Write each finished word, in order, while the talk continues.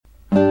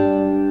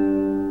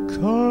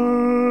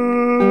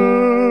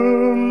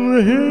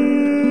heavy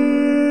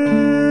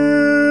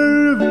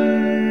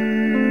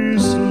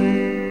sleep,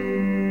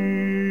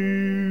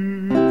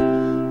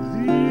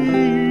 the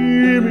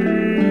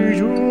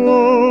image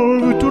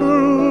of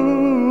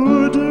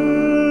true death,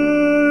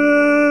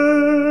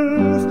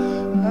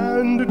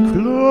 and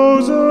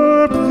close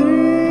up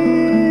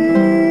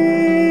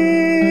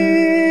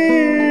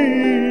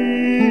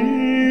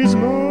these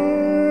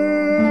my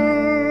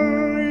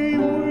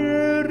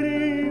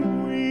weary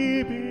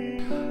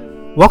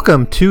weeping.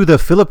 Welcome to the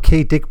Philip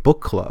K. Dick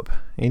Book Club.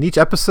 In each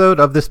episode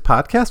of this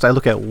podcast, I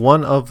look at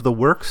one of the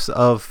works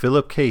of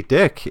Philip K.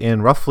 Dick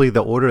in roughly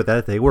the order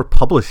that they were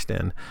published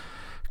in.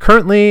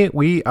 Currently,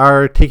 we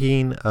are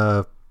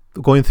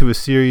going through a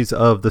series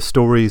of the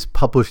stories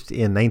published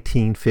in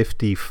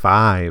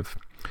 1955.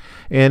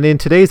 And in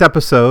today's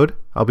episode,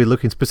 I'll be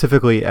looking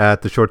specifically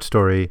at the short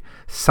story,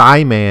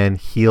 Psi-Man,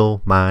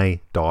 Heal My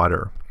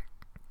Daughter.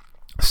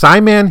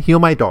 Psi-Man, Heal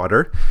My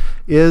Daughter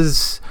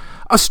is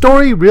a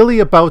story really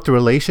about the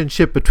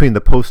relationship between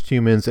the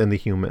posthumans and the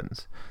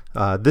humans.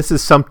 This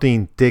is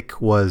something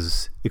Dick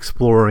was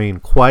exploring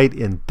quite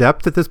in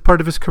depth at this part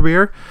of his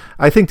career.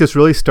 I think this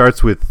really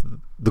starts with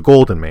The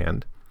Golden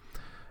Man.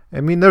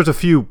 I mean, there's a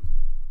few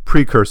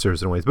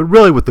precursors in ways, but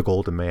really with The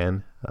Golden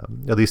Man,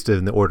 at least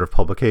in the order of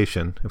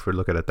publication, if we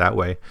look at it that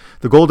way.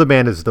 The Golden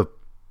Man is the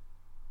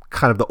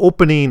kind of the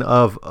opening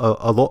of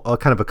a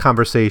kind of a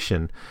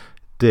conversation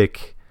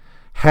Dick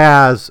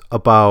has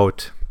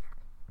about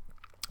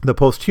the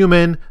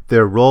post-human,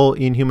 their role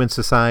in human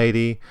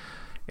society,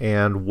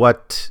 and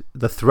what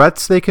the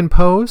threats they can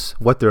pose,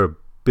 what their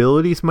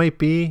abilities might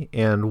be,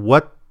 and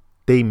what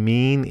they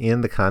mean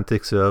in the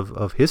context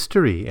of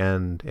history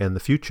and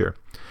the future.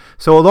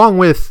 So along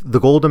with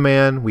The Golden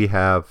Man, we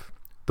have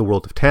The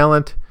World of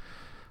Talent,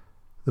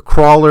 The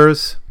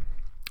Crawlers,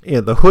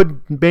 and The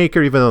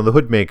Hoodmaker. Even though The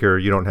Hoodmaker,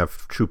 you don't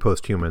have true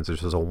post-humans. There's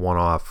just a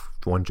one-off,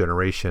 one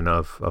generation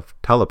of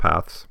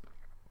telepaths.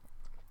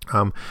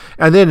 And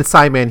then in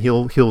Psi-Man,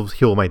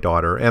 Heal My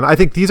Daughter. And I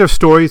think these are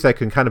stories that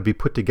can kind of be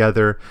put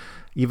together,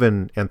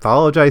 even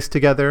anthologized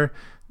together.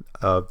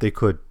 They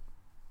could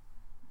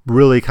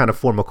really kind of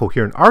form a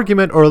coherent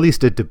argument, or at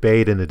least a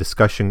debate and a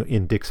discussion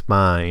in Dick's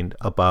mind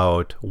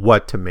about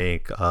what to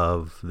make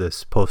of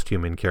this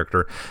post-human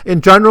character.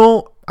 In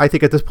general, I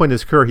think at this point in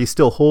his career, he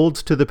still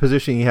holds to the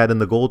position he had in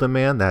The Golden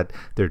Man, that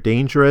they're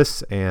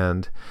dangerous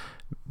and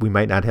we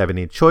might not have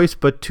any choice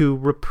but to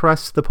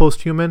repress the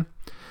post-human.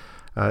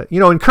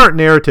 In current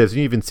narratives,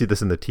 you even see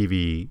this in the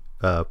TV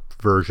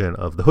version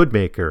of The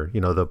Hoodmaker.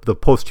 The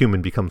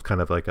post-human becomes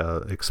kind of like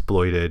a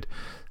exploited,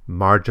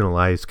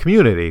 marginalized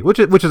community, which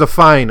is a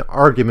fine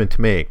argument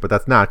to make, but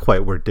that's not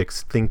quite where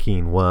Dick's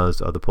thinking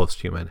was of the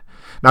post-human.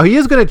 Now, he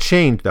is going to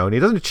change, though, and he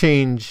doesn't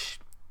change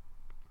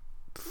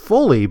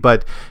fully,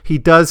 but he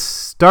does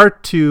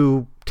start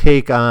to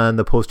take on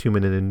the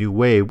post-human in a new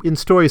way in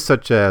stories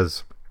such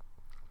as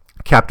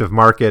Captive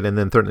Market, and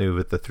then certainly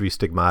with the Three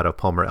Stigmata of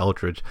Palmer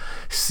Eldritch,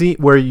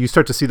 where you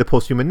start to see the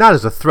post-human not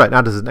as a threat,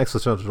 not as an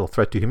existential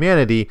threat to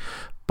humanity,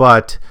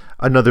 but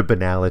another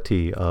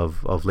banality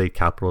of late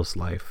capitalist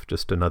life,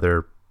 just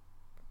another,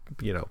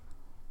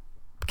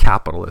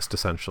 capitalist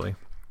essentially.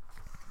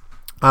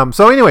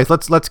 So anyways,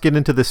 let's get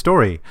into this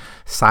story.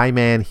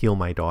 Psi-Man, Heal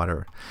My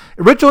Daughter.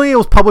 Originally, it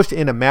was published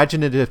in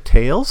Imaginative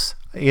Tales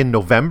in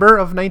November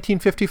of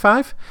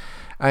 1955.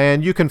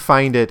 And you can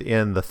find it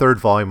in the third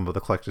volume of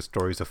the Collected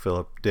Stories of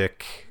Philip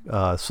Dick,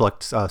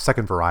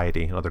 Second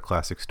Variety and Other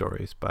Classic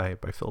Stories by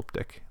Philip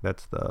Dick.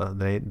 That's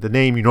the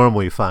name you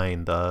normally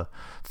find the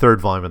third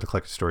volume of the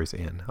Collected Stories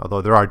in.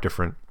 Although there are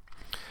different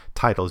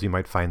titles, you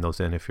might find those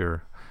in if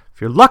you're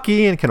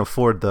lucky and can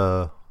afford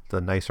the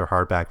nicer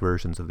hardback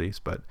versions of these.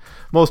 But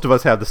most of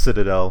us have the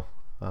Citadel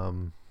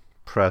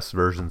press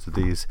versions of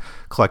these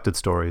Collected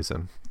Stories,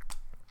 and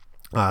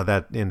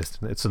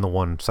it's in the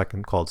one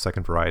second called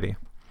Second Variety.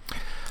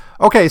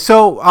 Okay,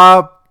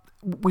 so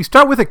we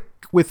start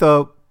with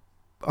a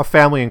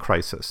family in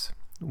crisis.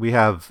 We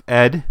have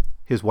Ed,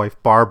 his wife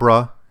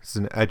Barbara. This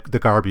is the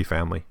Garby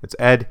family. It's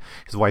Ed,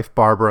 his wife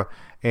Barbara,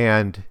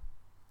 and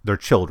their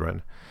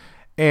children.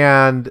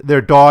 And their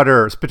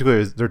daughter,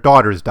 particularly their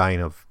daughter, is dying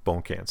of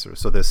bone cancer.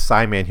 So this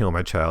Psi-Man, Heal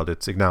My Child,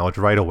 it's acknowledged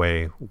right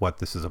away what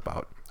this is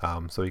about.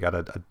 So you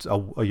got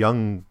a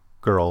young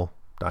girl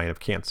dying of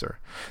cancer.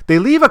 They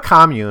leave a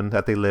commune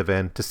that they live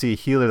in to see a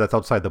healer that's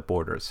outside the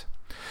borders.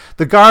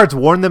 The guards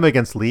warn them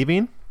against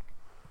leaving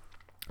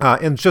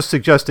and just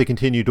suggest they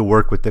continue to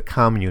work with the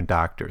commune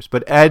doctors.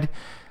 But Ed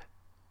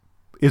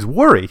is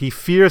worried. He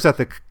fears that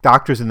the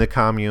doctors in the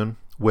commune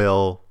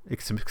will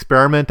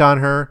experiment on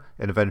her,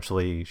 and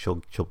eventually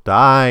she'll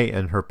die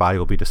and her body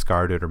will be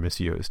discarded or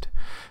misused.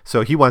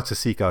 So he wants to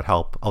seek out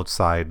help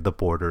outside the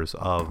borders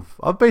of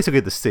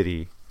basically the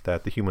city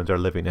that the humans are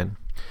living in.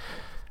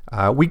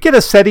 We get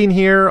a setting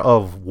here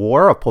of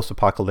war, a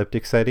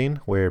post-apocalyptic setting,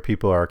 where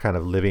people are kind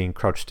of living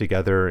crouched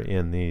together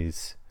in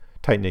these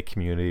tight-knit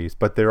communities,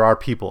 but there are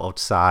people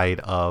outside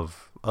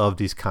of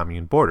these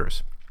commune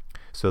borders.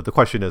 So the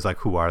question is,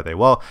 who are they?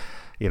 Well,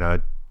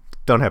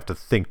 don't have to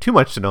think too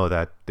much to know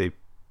that they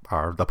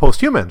are the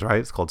post-humans, right?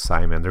 It's called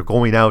Simon. They're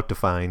going out to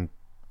find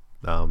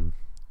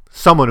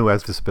someone who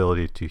has this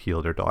ability to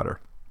heal their daughter.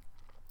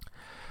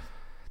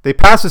 They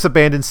pass this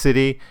abandoned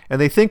city, and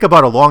they think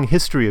about a long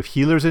history of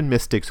healers and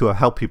mystics who have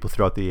helped people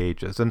throughout the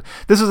ages. And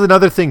this is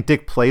another thing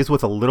Dick plays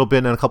with a little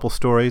bit in a couple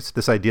stories,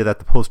 this idea that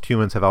the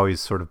post-humans have always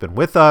sort of been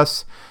with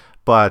us,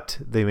 but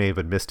they may have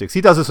been mystics.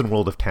 He does this in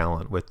World of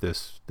Talent with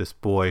this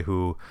boy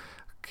who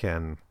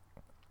can,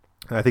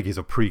 I think he's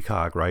a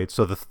precog, right?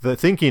 So the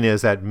thinking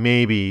is that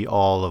maybe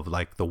all of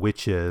like the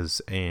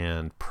witches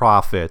and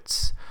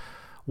prophets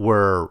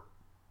were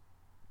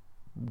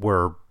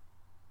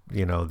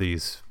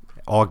these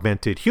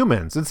augmented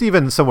humans. It's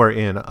even somewhere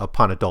in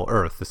Upon a Dull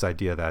Earth, this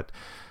idea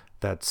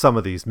that some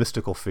of these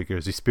mystical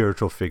figures, these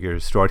spiritual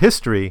figures throughout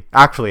history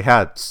actually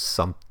had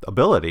some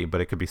ability,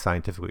 but it could be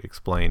scientifically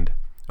explained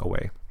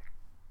away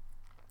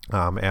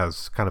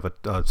as kind of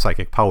a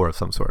psychic power of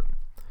some sort.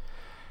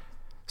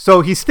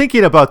 So he's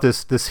thinking about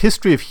this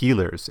history of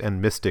healers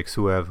and mystics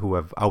who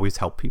have always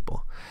helped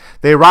people.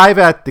 They arrive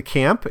at the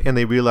camp and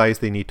they realize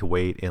they need to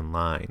wait in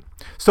line.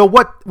 So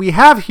what we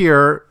have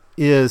here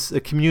is a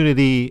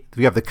community.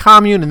 We have the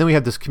commune, and then we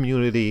have this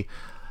community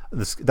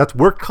that's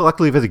worked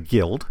collectively as a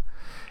guild,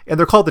 and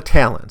they're called the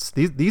Talents.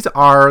 These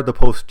are the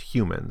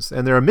post-humans,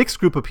 and they're a mixed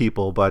group of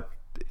people, but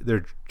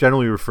they're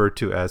generally referred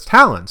to as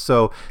Talents.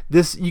 So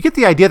you get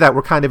the idea that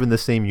we're kind of in the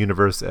same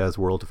universe as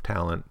World of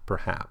Talent,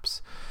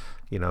 perhaps,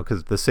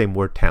 because the same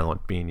word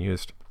talent being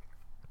used.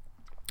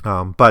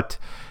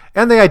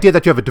 And the idea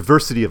that you have a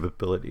diversity of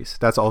abilities,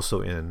 that's also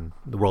in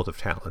the World of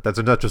Talent. That's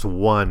not just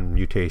one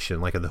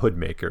mutation like in the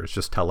Hoodmaker, it's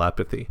just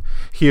telepathy.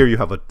 Here you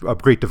have a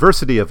great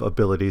diversity of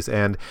abilities,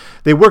 and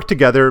they work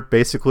together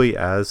basically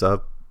as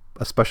a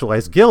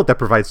specialized guild that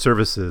provides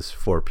services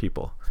for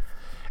people.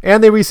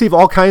 And they receive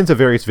all kinds of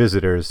various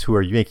visitors who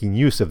are making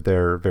use of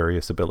their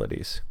various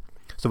abilities.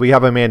 So we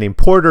have a man named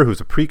Porter who's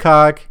a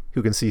precog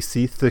who can see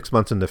 6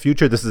 months in the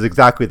future. This is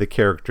exactly the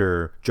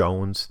character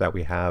Jones that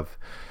we have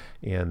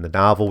in the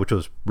novel, which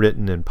was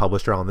written and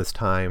published around this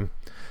time,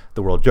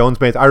 The World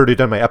Jones-Manes. I already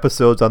done my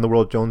episodes on The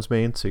World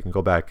Jones-Manes, so you can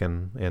go back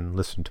and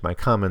listen to my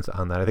comments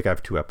on that. I think I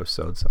have 2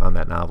 episodes on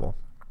that novel.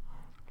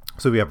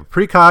 So we have a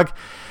precog,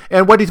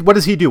 and what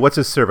does he do? What's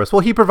his service? Well,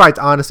 he provides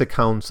honest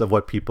accounts of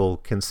what people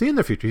can see in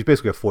the future. He's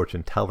basically a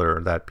fortune teller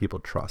that people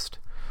trust.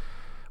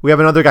 We have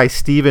another guy,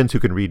 Stevens, who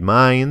can read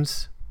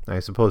minds. I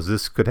suppose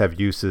this could have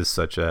uses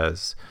such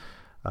as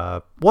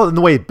in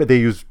the way they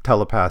use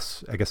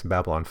telepaths, I guess in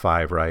Babylon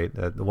 5,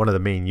 right? One of the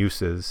main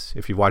uses,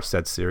 if you watch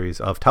that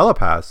series, of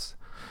telepaths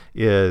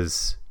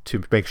is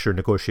to make sure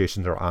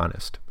negotiations are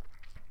honest.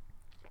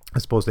 I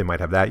suppose they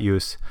might have that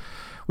use.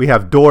 We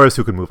have Doris,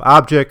 who can move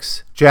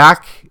objects.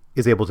 Jack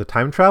is able to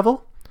time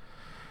travel,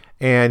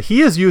 and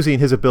he is using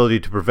his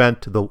ability to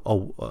prevent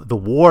the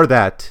war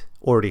that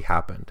already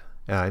happened.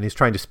 And he's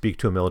trying to speak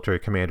to a military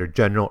commander,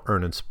 General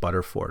Ernest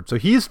Butterford. So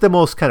he's the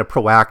most kind of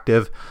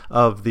proactive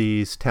of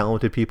these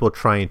talented people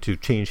trying to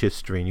change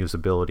history and use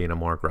ability in a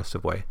more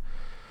aggressive way.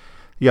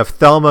 You have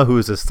Thelma, who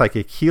is a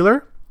psychic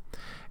healer.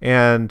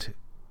 And,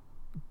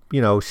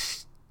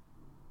 she's,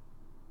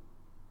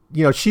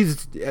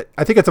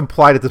 I think it's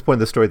implied at this point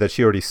in the story that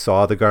she already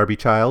saw the Garby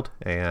child.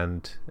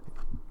 And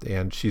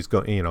she's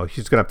going,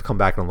 she's going to have to come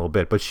back in a little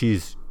bit. But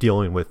she's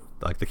dealing with,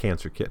 like, the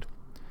cancer kid.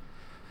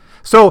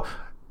 So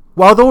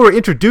although we're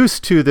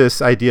introduced to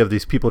this idea of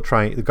these people the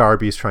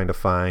Garbys trying to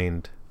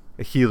find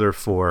a healer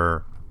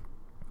for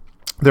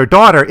their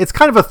daughter, it's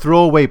kind of a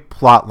throwaway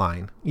plot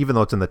line, even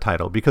though it's in the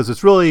title, because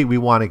it's really, we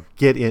want to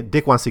get in,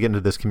 Dick wants to get into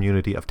this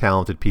community of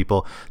talented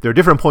people. There are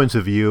different points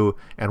of view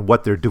and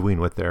what they're doing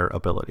with their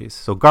abilities.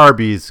 So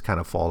Garbys kind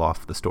of fall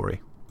off the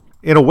story.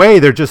 In a way,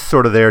 they're just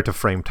sort of there to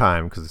frame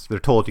time, because they're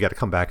told you got to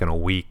come back in a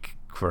week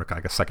for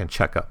like a second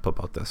checkup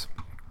about this.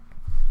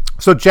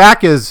 So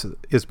Jack is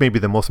maybe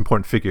the most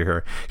important figure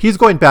here. He's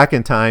going back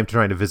in time to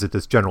trying to visit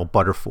this General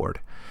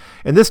Butterford.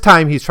 And this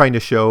time he's trying to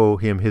show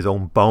him his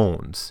own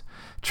bones,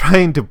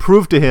 trying to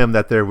prove to him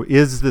that there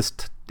is this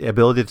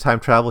ability to time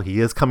travel. He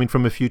is coming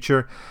from the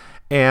future,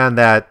 and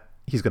that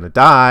he's going to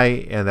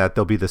die, and that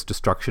there'll be this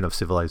destruction of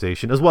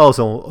civilization, as well as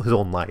his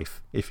own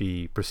life, if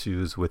he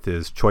pursues with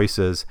his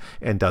choices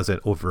and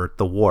doesn't avert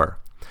the war.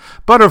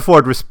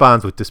 Butterford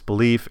responds with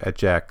disbelief at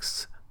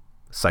Jack's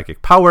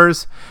psychic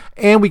powers,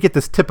 and we get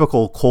this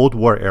typical Cold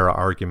War era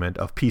argument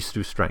of peace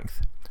through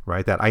strength,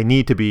 right? That I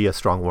need to be a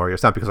strong warrior.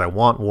 It's not because I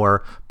want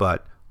war,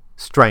 but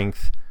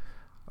strength,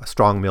 a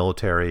strong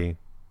military,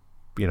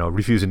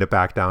 refusing to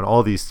back down,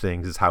 all these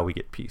things is how we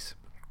get peace,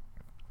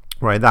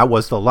 right? That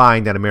was the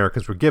line that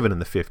Americans were given in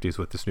the 50s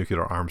with this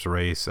nuclear arms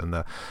race and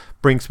the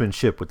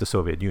brinksmanship with the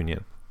Soviet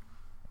Union,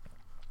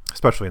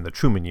 especially in the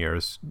Truman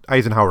years.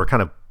 Eisenhower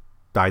kind of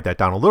died that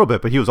down a little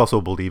bit, but he was also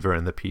a believer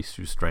in the peace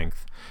through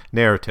strength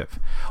narrative.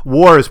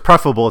 War is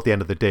preferable at the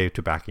end of the day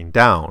to backing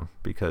down,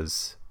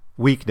 because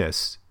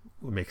weakness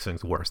makes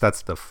things worse.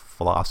 That's the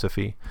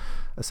philosophy,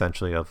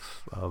 essentially,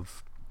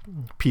 of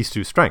peace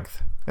through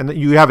strength. And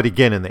you have it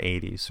again in the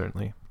 80s,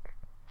 certainly,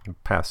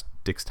 past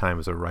Dick's time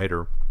as a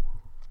writer.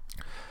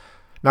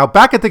 Now,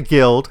 back at the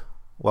Guild,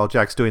 while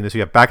Jack's doing this,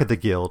 you have back at the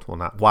guild. Well,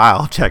 not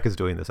while Jack is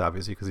doing this,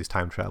 obviously, because he's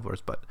time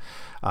travelers. But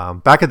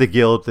back at the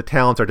guild, the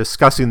Talons are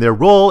discussing their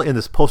role in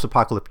this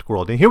post-apocalyptic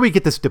world. And here we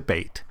get this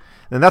debate.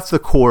 And that's the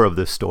core of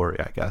this story,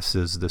 I guess,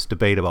 is this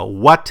debate about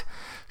what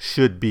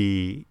should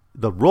be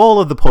the role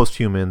of the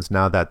post-humans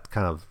now that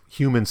kind of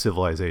human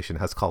civilization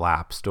has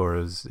collapsed or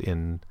is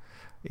in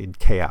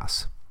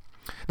chaos.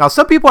 Now,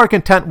 some people are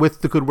content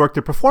with the good work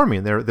they're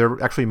performing.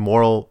 They're actually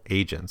moral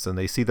agents, and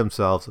they see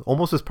themselves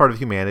almost as part of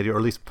humanity, or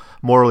at least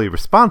morally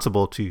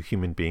responsible to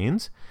human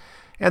beings.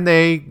 And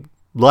they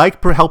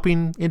like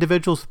helping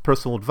individuals with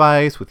personal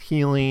advice, with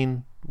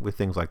healing, with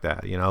things like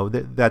that. You know,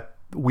 that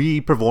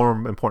we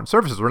perform important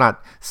services. We're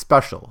not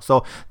special.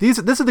 So this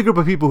is the group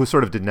of people who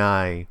sort of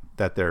deny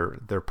that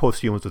they're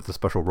post-humans with a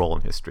special role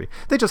in history.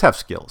 They just have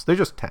skills. They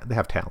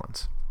have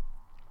talents.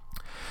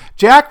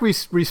 Jack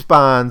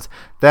responds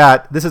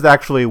that this is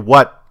actually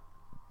what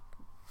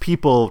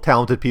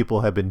talented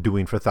people have been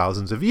doing for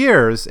thousands of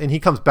years, and he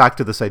comes back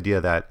to this idea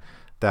that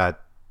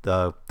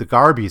the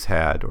Garbys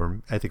had,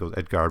 or I think it was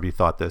Ed Garby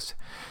thought this,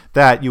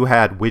 that you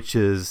had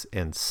witches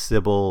and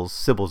sibyls.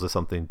 Sibyls is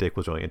something Dick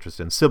was really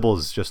interested in. Sibyl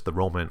is just the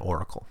Roman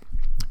oracle,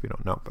 if you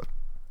don't know,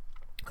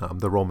 but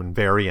the Roman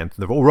variant,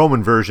 the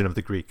Roman version of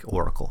the Greek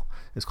oracle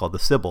is called the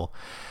Sibyl.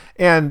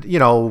 And, you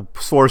know,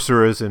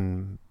 sorcerers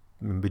and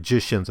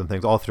magicians and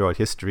things all throughout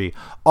history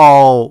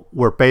all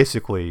were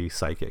basically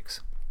psychics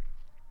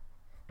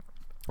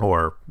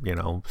or, you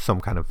know,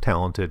 some kind of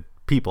talented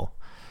people.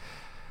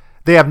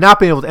 They have not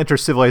been able to enter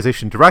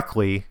civilization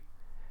directly,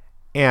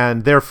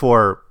 and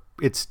therefore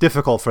it's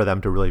difficult for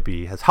them to really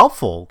be as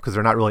helpful because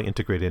they're not really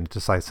integrated into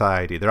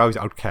society. They're always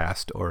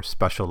outcast or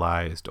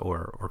specialized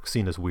or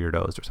seen as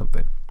weirdos or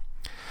something.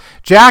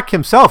 Jack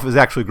himself is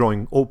actually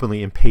growing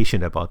openly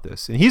impatient about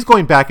this, and he's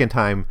going back in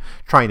time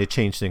trying to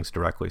change things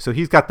directly. So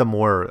he's got the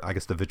more, I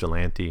guess, the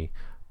vigilante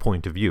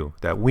point of view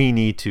that we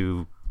need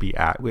to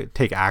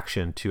take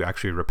action to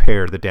actually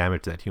repair the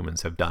damage that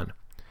humans have done.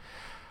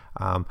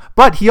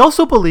 But he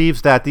also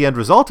believes that the end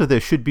result of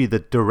this should be the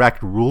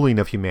direct ruling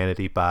of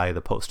humanity by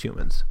the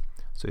post-humans.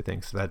 So he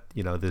thinks that,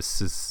 you know, this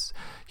is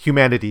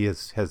humanity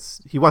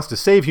he wants to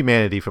save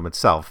humanity from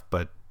itself,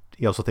 but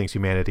he also thinks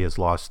humanity has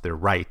lost their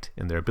right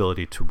and their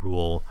ability to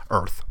rule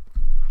Earth.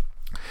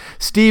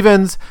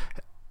 Stevens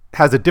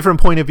has a different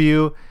point of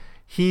view.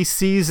 He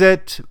sees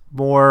it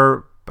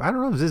more, I don't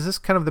know, is this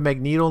kind of the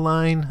Magneto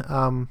line?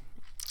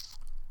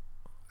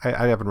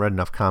 I haven't read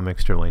enough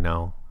comics to really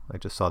know. I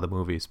just saw the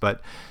movies.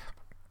 But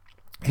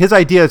his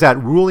idea is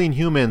that ruling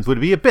humans would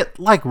be a bit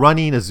like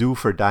running a zoo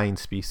for dying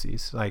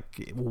species.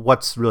 Like,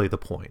 what's really the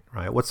point,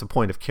 right? What's the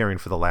point of caring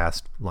for the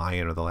last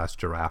lion or the last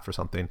giraffe or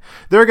something?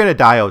 They're going to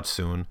die out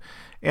soon.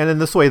 And in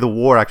this way, the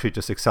war actually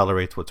just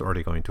accelerates what's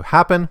already going to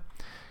happen.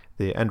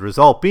 The end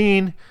result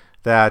being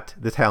that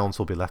the Talons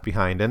will be left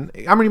behind. And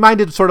I'm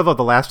reminded sort of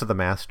the Last of the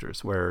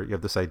Masters, where you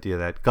have this idea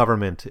that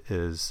government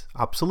is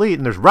obsolete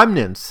and there's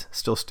remnants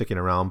still sticking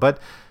around. But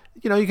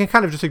you know, you can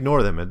kind of just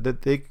ignore them. They're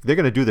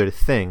going to do their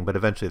thing, but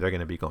eventually they're going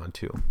to be gone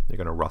too. They're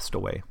going to rust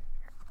away.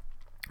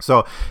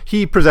 So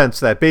he presents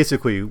that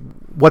basically,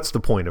 what's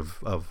the point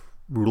of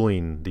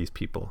ruling these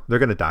people? They're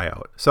going to die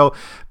out. So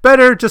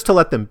better just to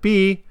let them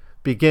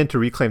begin to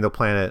reclaim the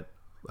planet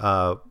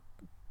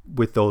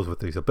with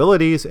these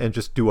abilities, and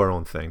just do our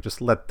own thing. Just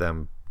let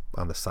them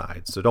on the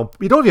side. So don't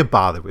even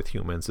bother with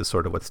humans, is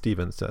sort of what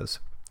Stevens says.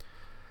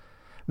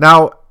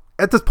 Now,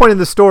 at this point in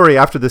the story,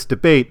 after this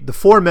debate, the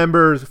four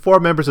members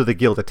of the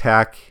guild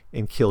attack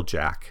and kill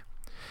Jack.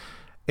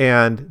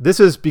 And this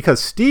is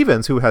because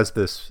Stevens, who has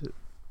this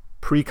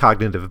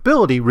precognitive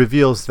ability,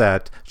 reveals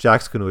that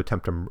Jack's going to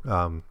attempt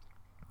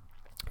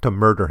to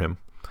murder him.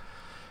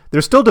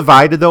 They're still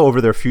divided, though, over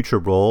their future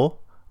role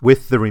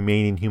with the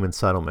remaining human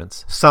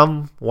settlements.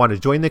 Some want to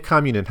join the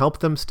commune and help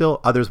them still.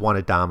 Others want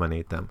to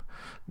dominate them.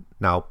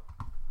 Now,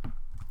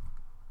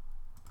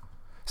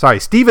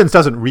 Stevens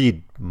doesn't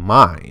read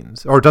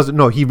minds,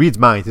 he reads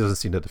minds, he doesn't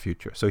see into the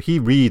future. So he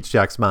reads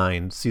Jack's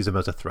mind, sees him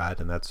as a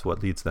threat, and that's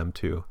what leads them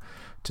to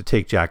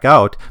take Jack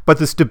out. But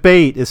this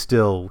debate is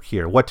still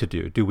here, what to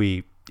do. Do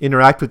we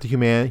interact with the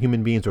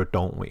human beings or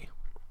don't we?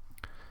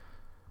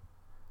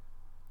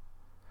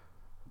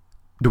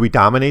 Do we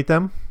dominate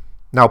them?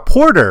 Now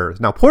Porter's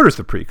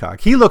the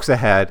precog. He looks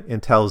ahead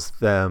and tells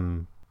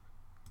them,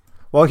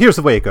 well, here's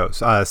the way it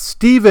goes.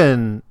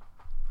 Stephen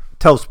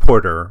tells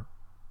Porter,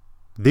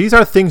 these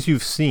are things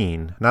you've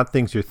seen, not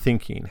things you're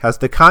thinking. Has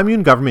the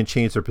commune government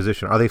changed their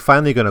position? Are they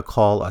finally going to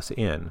call us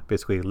in?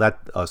 Basically, let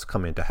us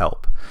come in to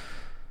help.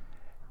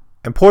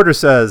 And Porter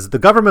says, the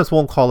governments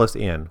won't call us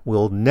in.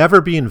 We'll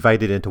never be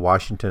invited into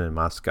Washington and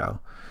Moscow.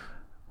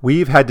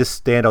 We've had to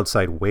stand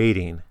outside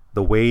waiting.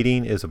 The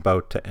waiting is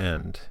about to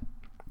end.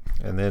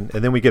 And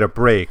then we get a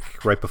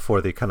break right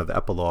before the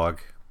epilogue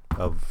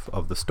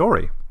of the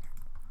story.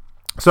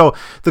 So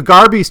the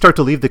Garbys start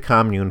to leave the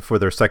commune for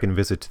their second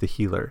visit to the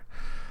healer.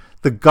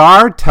 The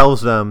guard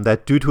tells them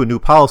that due to a new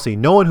policy,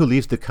 no one who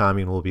leaves the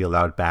commune will be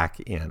allowed back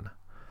in,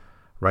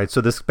 right?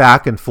 So this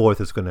back and forth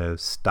is going to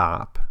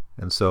stop.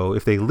 And so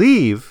if they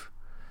leave,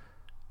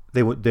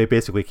 they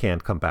basically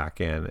can't come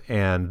back in.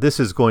 And this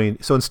is going,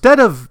 so instead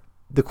of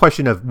the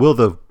question of will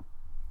the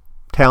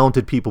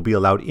talented people be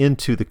allowed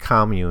into the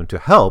commune to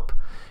help,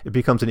 it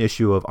becomes an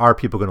issue of are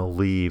people going to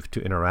leave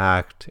to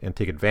interact and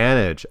take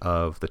advantage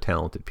of the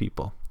talented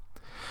people.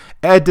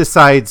 Ed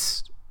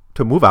decides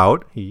to move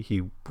out.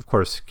 He of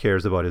course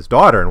cares about his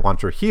daughter and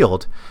wants her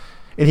healed,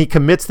 and he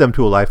commits them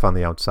to a life on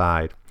the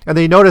outside. And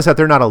they notice that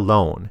they're not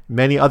alone.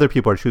 Many other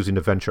people are choosing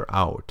to venture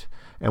out.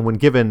 And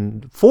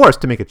when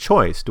forced to make a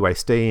choice, do I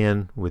stay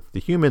in with the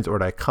humans or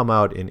do I come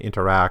out and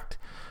interact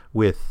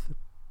with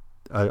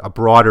a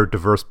broader,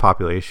 diverse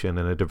population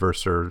and a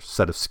diverser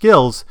set of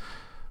skills?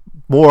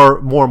 More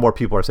and more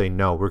people are saying,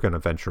 no, we're going to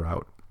venture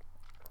out.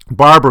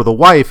 Barbara, the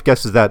wife,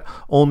 guesses that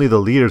only the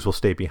leaders will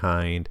stay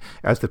behind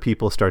as the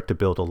people start to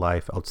build a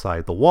life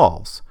outside the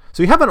walls.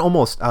 So you have an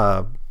almost,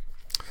 I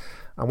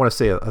want to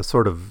say, a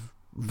sort of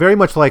very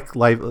much like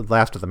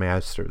Last of the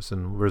Masters.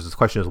 And whereas this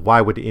question is,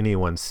 why would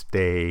anyone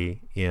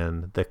stay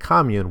in the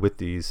commune with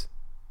these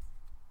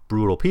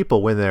brutal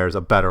people when there's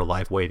a better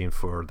life waiting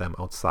for them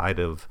outside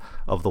of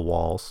the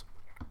walls?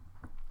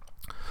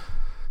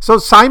 So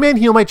Simon,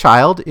 Heal My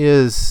Child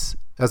is,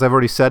 as I've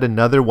already said,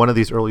 another one of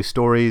these early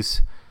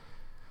stories.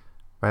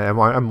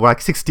 I'm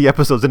like 60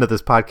 episodes into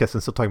this podcast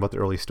and still talking about the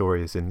early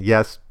stories. And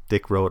yes,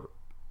 Dick wrote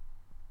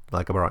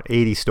like about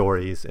 80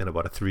 stories in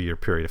about a 3-year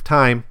period of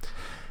time.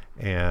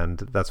 And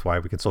that's why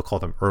we can still call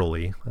them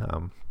early.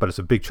 But it's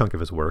a big chunk of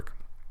his work.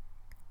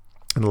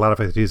 And a lot of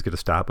ideas get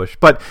established.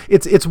 But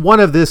it's one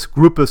of this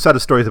group of set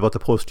of stories about the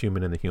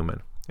post-human and the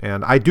human.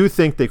 And I do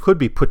think they could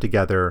be put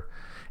together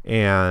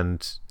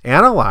and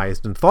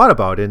analyzed and thought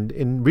about.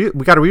 And we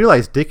got to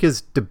realize Dick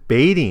is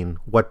debating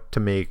what to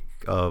make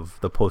of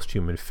the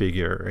post-human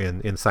figure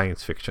in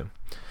science fiction.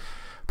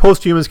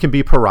 Post-humans can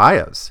be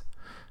pariahs.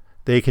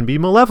 They can be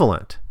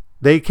malevolent.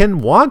 They can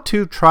want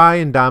to try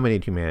and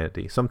dominate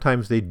humanity.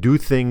 Sometimes they do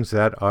things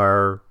that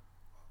are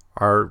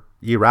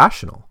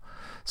irrational.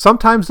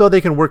 Sometimes, though,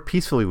 they can work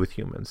peacefully with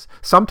humans.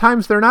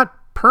 Sometimes they're not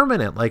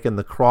permanent, like in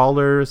the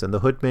Crawlers and the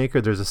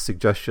Hoodmaker. There's a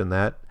suggestion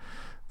that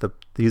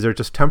these are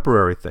just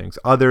temporary things.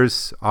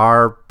 Others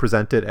are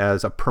presented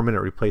as a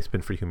permanent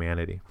replacement for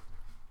humanity.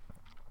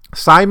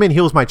 Simon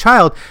Heals My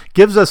Child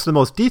gives us the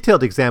most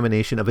detailed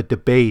examination of a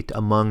debate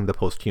among the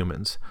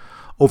post-humans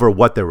over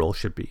what their role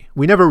should be.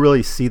 We never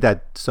really see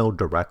that so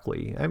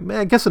directly.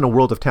 I guess in A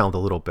World of Talent a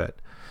little bit.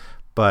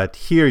 But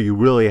here you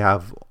really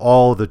have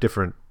all the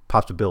different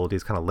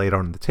possibilities kind of laid out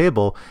on the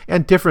table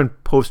and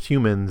different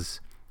post-humans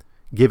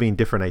giving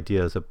different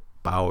ideas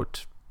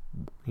about,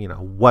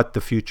 what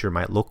the future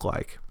might look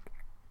like.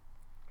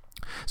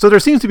 So there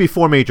seems to be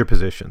 4 major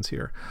positions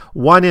here.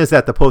 One is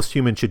that the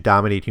post-human should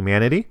dominate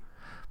humanity,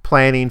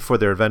 planning for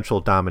their eventual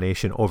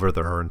domination over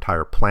their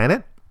entire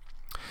planet.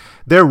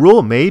 Their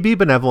rule may be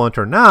benevolent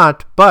or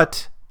not,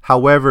 but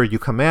however you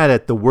come at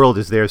it, the world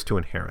is theirs to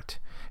inherit.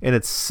 And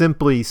it's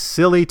simply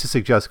silly to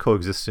suggest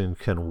coexistence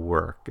can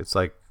work. It's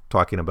like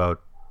talking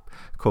about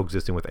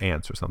coexisting with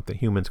ants or something.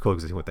 Humans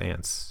coexisting with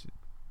ants,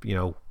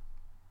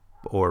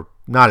 or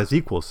not as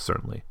equals,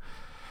 certainly.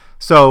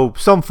 So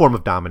some form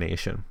of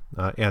domination,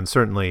 and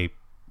certainly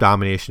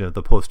domination of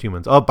the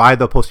post-humans, by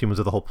the post-humans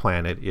of the whole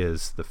planet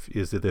is the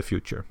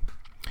future.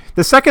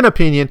 The second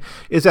opinion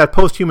is that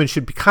post-humans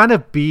should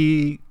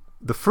be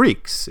the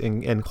freaks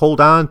and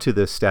hold on to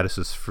the status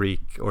as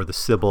freak or the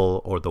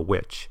sibyl or the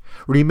witch.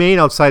 Remain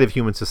outside of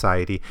human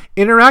society,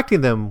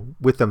 interacting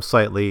with them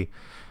slightly,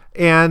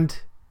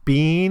 and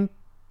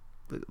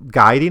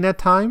guiding at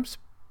times,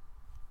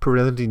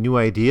 presenting new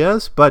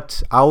ideas,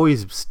 but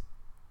always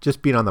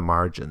just being on the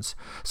margins.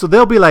 So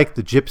they'll be like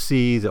the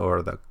gypsies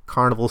or the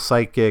carnival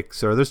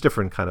psychics, or there's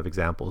different kind of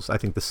examples. I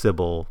think the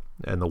sibyl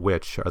and the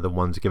witch are the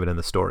ones given in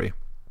the story.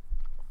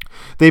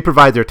 They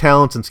provide their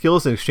talents and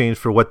skills in exchange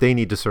for what they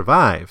need to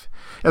survive.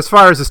 As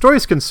far as the story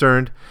is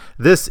concerned,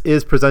 this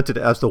is presented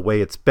as the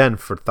way it's been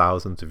for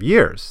thousands of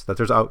years. That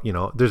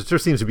there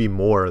seems to be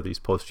more of these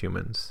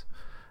post-humans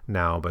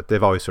now, but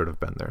they've always sort of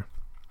been there.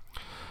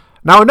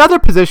 Now another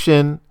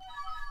position,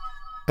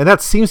 and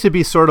that seems to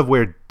be sort of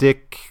where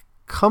Dick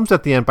comes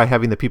at the end by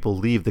having the people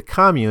leave the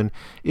commune,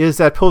 is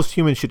that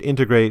post-humans should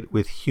integrate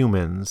with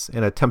humans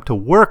and attempt to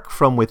work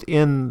from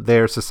within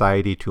their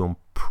society to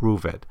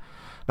improve it.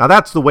 Now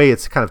that's the way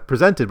it's kind of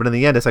presented, but in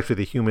the end it's actually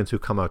the humans who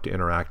come out to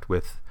interact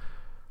with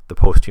the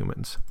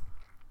post-humans.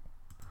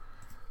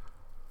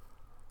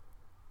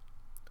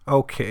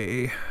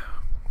 Okay,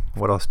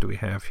 what else do we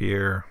have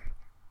here?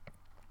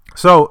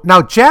 So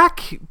now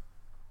Jack,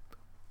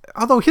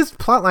 although his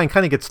plotline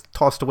kind of gets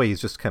tossed away, he's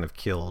just kind of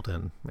killed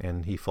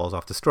and he falls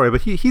off the story,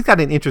 but he's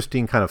got an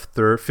interesting kind of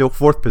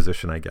fourth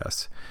position, I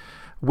guess,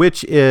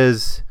 which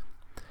is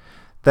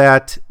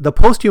that the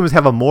post-humans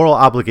have a moral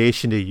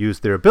obligation to use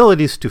their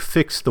abilities to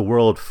fix the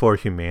world for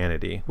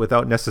humanity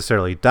without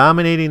necessarily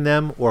dominating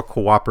them or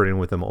cooperating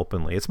with them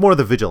openly. It's more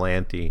the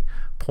vigilante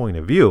point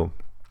of view.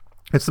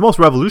 It's the most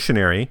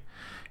revolutionary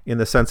in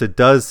the sense it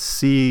does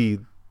see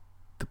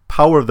the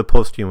power of the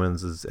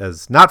post-humans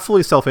as not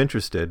fully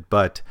self-interested,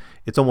 but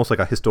it's almost like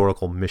a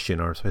historical mission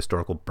or a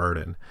historical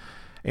burden.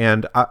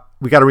 And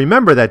we got to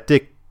remember that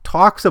Dick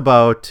talks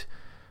about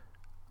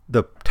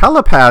the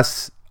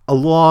telepaths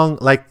along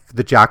like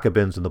the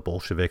Jacobins and the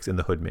Bolsheviks and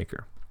the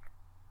Hoodmaker.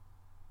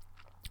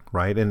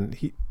 Right?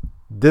 And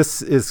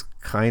this is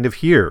kind of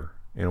here,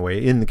 in a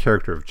way, in the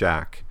character of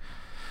Jack.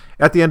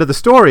 At the end of the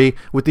story,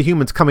 with the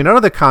humans coming out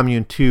of the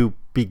commune to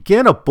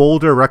begin a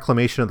bolder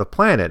reclamation of the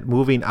planet,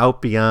 moving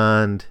out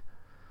beyond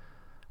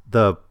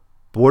the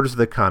borders of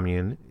the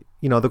commune,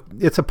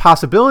 it's a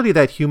possibility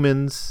that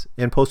humans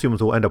and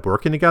posthumans will end up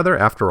working together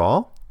after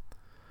all.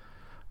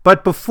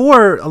 But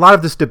before, a lot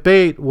of this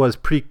debate was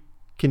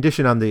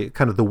preconditioned on the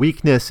kind of the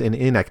weakness and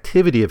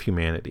inactivity of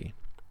humanity.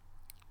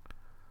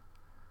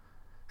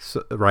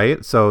 So,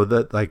 right? So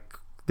that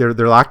they're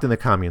locked in the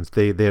communes.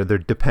 They're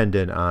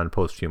dependent on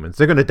posthumans.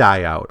 They're going to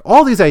die out.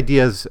 All these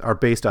ideas are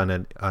based on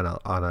an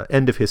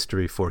end of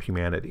history for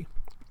humanity.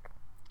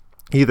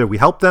 Either we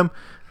help them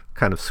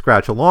kind of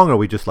scratch along, or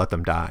we just let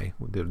them die.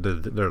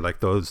 They're like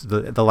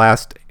the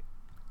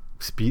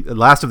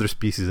last of their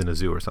species in a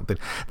zoo or something.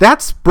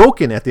 That's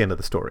broken at the end of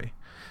the story.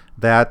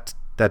 That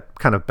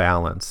kind of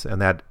balance and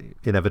that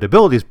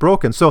inevitability is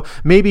broken. So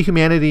maybe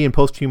humanity and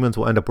posthumans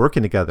will end up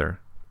working together.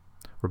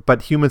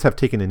 But humans have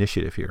taken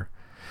initiative here.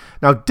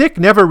 Now, Dick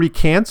never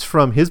recants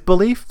from his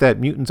belief that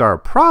mutants are a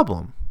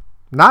problem,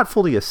 not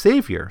fully a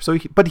savior.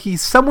 But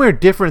he's somewhere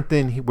different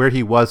than where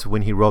he was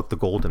when he wrote The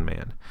Golden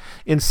Man.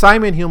 In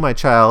Simon Heal My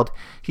Child,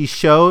 he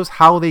shows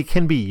how they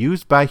can be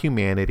used by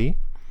humanity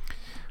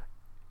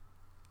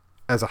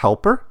as a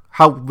helper,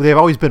 how they've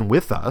always been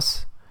with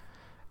us,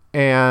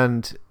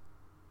 and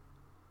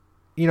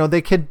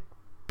they can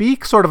be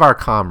sort of our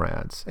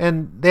comrades,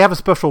 and they have a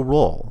special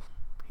role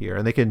here,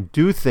 and they can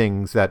do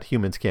things that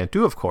humans can't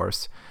do, of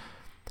course.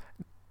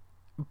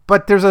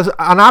 But there's an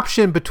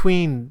option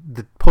between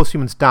the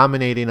posthumans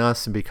dominating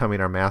us and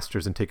becoming our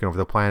masters and taking over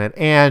the planet,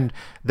 and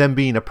them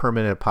being a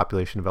permanent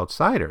population of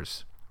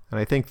outsiders. And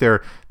I think the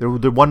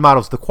one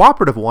model is the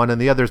cooperative one, and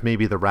the other is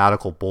maybe the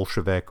radical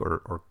Bolshevik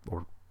or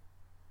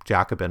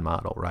Jacobin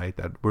model, right?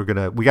 That we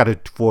got to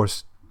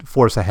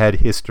force ahead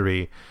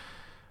history,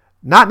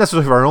 not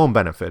necessarily for our own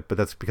benefit, but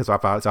that's because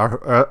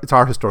it's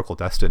our historical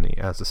destiny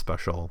as a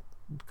special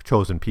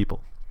chosen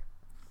people.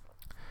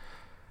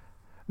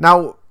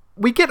 Now,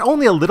 we get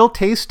only a little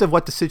taste of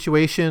what the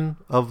situation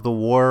of the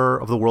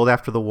world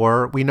after the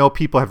war. We know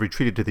people have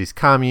retreated to these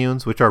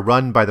communes, which are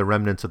run by the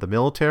remnants of the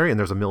military, and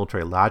there's a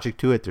military logic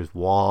to it. There's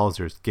walls,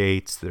 there's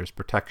gates, there's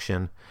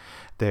protection,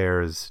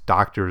 there's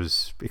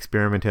doctors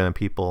experimenting on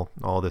people.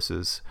 All this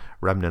is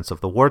remnants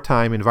of the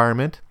wartime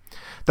environment.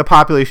 The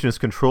population is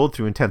controlled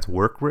through intense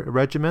work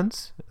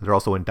regimens. They're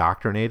also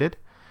indoctrinated.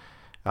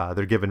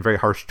 They're given very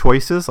harsh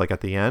choices, like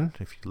at the end.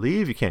 If you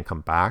leave, you can't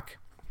come back.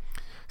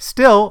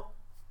 Still,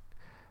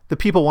 the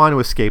people want to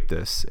escape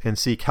this and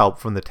seek help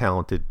from the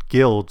talented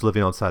guilds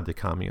living outside the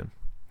commune.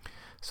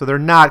 So they're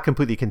not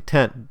completely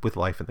content with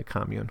life in the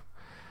commune.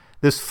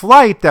 This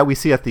flight that we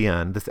see at the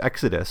end, this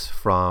exodus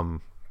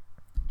from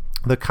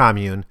the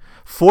commune,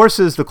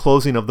 forces the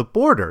closing of the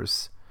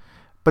borders.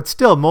 But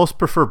still, most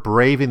prefer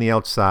braving the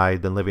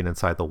outside than living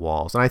inside the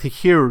walls. And I think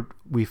here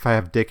we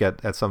have Dick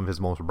at some of his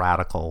most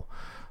radical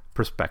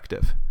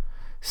perspective,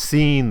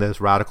 seeing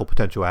this radical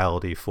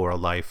potentiality for a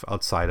life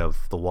outside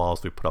of the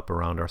walls we put up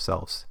around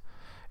ourselves.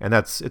 And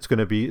it's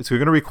going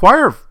to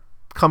require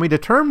coming to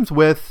terms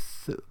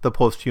with the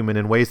posthuman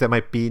in ways that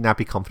might not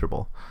be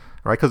comfortable,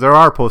 right? Because there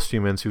are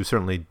posthumans who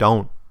certainly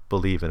don't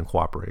believe in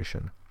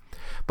cooperation.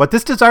 But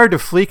this desire to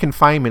flee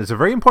confinement is a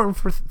very important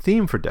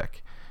theme for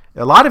Dick.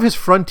 A lot of his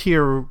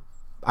frontier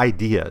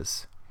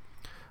ideas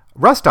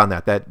rest on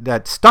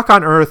that stuck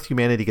on Earth,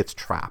 humanity gets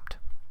trapped.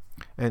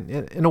 And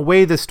in a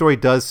way, this story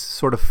does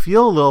sort of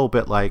feel a little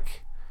bit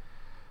like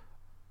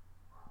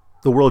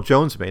the world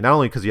Jones made, not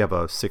only because you have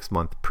a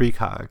 6-month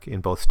precog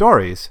in both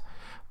stories,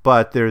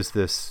 but there's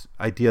this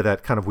idea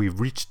that kind of we've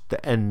reached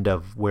the end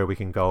of where we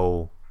can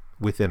go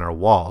within our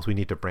walls. We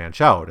need to branch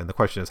out. And the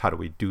question is, how do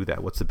we do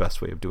that? What's the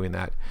best way of doing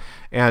that?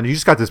 And you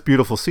just got this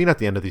beautiful scene at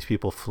the end of these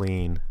people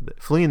fleeing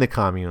the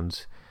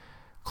communes,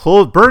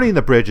 burning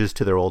the bridges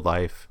to their old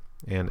life,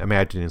 and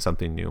imagining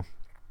something new.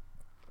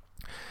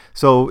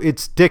 So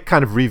it's Dick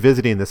kind of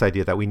revisiting this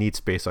idea that we need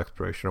space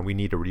exploration, or we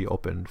need a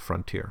reopened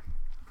frontier.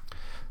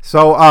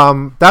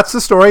 So that's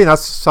the story.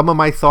 That's some of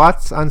my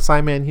thoughts on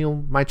Simon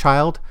Heal My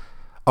Child.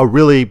 A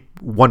really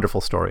wonderful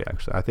story,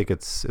 actually. I think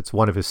it's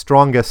one of his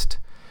strongest.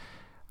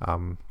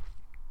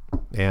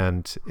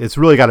 And it's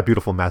really got a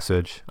beautiful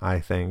message, I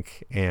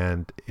think,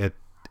 and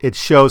it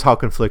shows how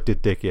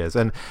conflicted Dick is.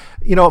 And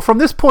from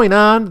this point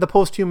on, the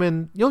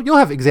posthuman, you'll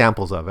have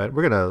examples of it.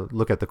 We're gonna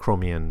look at the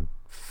Chromian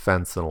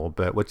fence in a little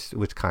bit,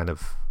 which kind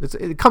of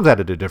it comes at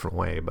it a different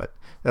way, but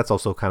that's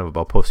also kind of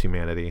about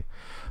posthumanity.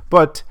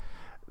 But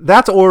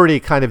that's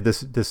already kind of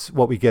this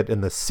what we get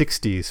in the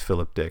 60s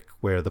Philip Dick,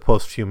 where the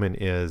posthuman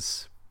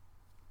is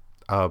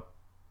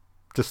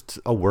just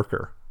a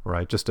worker.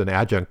 Right, just an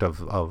adjunct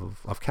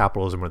of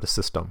capitalism or the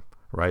system,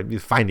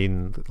 right?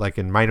 Finding, like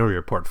in Minority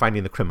Report,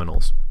 finding the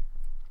criminals.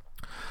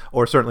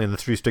 Or certainly in the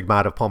Three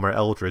Stigmata of Palmer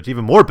Eldridge,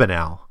 even more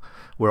banal,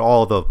 where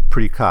all the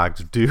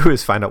precogs do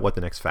is find out what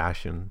the next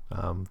fashion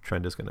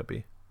trend is going to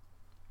be.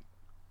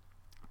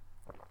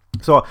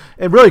 So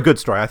a really good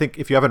story. I think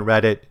if you haven't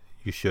read it,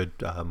 you should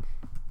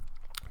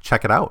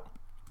check it out.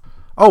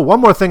 Oh,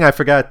 one more thing I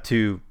forgot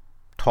to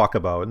talk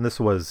about, and this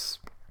was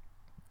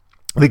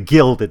the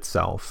guild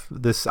itself.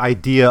 This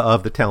idea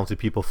of the talented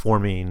people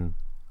forming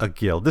a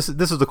guild. This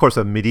is of course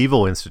a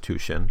medieval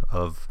institution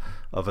of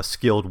a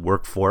skilled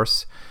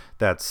workforce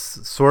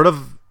that's sort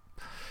of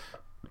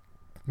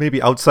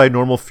maybe outside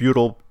normal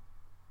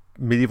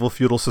medieval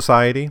feudal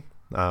society.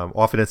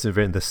 Often it's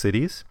in the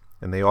cities,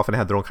 and they often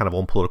had their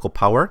own political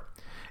power.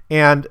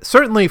 And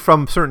certainly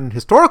from certain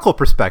historical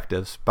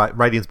perspectives,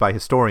 writings by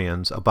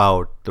historians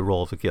about the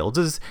role of the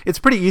guilds, it's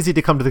pretty easy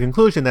to come to the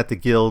conclusion that the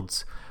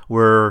guilds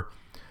were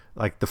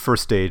like the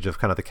first stage of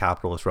kind of the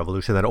capitalist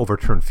revolution that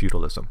overturned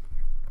feudalism.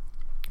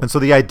 And so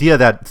the idea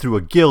that through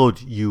a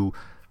guild you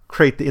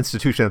create the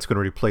institution that's going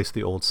to replace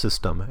the old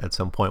system at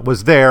some point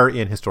was there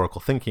in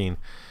historical thinking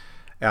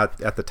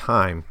at the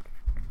time.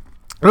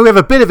 And we have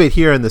a bit of it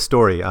here in the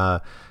story.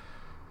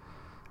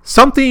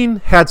 Something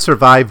had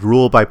survived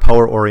rule by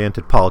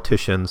power-oriented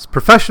politicians,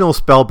 professional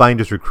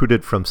spellbinders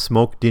recruited from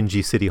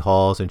smoke-dingy city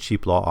halls and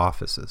cheap law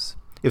offices.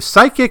 If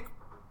psychic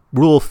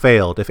rule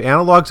failed, if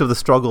analogs of the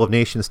struggle of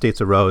nation-states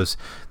arose,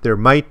 there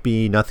might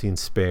be nothing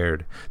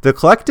spared. The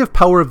collective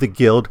power of the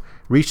guild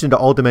reached into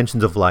all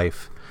dimensions of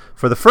life.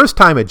 For the first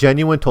time, a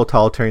genuine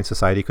totalitarian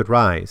society could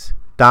rise.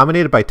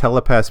 Dominated by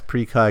telepaths,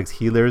 precogs,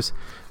 healers,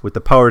 with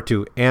the power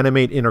to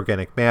animate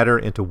inorganic matter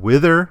and to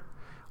wither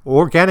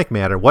organic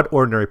matter, what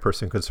ordinary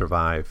person could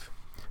survive?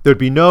 There would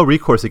be no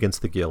recourse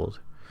against the guild.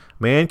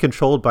 Man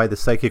controlled by the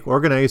psychic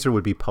organizer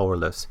would be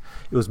powerless.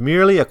 It was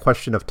merely a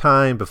question of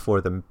time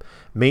before the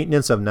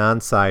maintenance of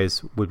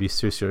non-size would be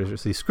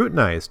seriously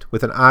scrutinized,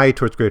 with an eye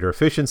towards greater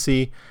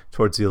efficiency,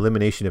 towards the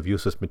elimination of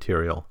useless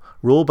material.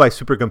 Rule by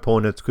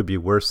supercomponents could be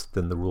worse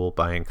than the rule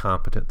by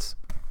incompetence.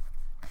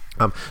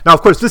 Now,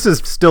 of course, this is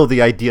still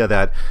the idea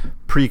that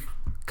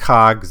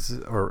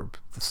precogs or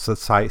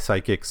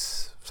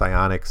psychics,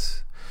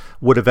 psionics,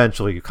 would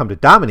eventually come to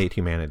dominate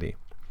humanity.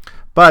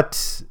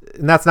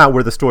 And that's not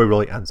where the story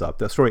really ends up.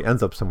 The story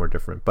ends up somewhere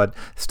different. But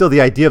still, the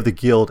idea of the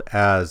guild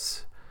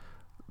as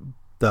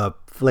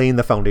laying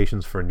the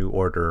foundations for a new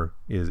order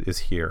is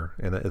here.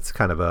 And it's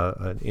kind of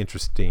an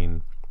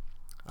interesting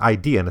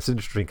idea, and it's an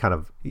interesting kind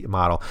of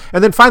model.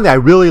 And then finally, I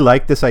really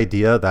like this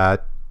idea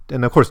that,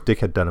 and of course Dick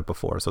had done it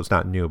before, so it's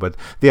not new, but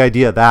the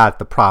idea that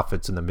the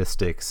prophets and the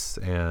mystics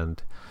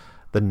and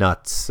the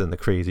nuts and the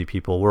crazy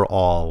people were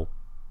all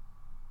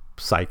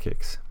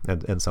psychics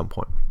at some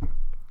point.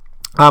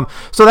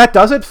 So that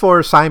does it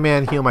for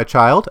Psy-Man Heal My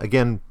Child.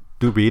 Again,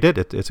 do read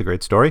it. It's a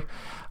great story.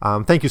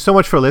 Thank you so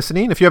much for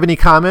listening. If you have any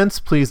comments,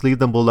 please leave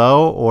them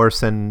below or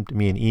send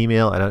me an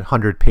email at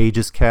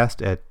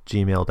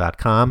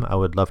 100pagescast@gmail.com. I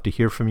would love to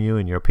hear from you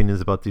and your opinions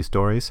about these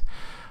stories.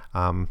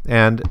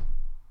 And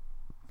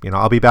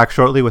I'll be back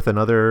shortly with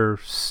another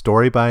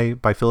story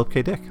by Philip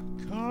K. Dick.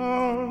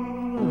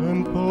 Come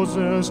and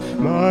possess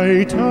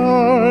my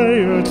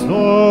tired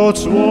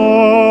thoughts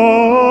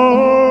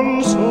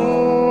once more.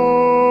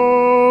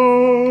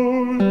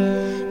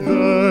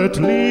 That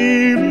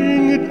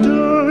living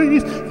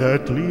dies,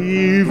 that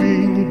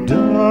living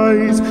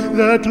dies,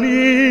 that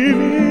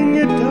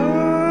living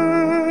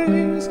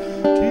dies.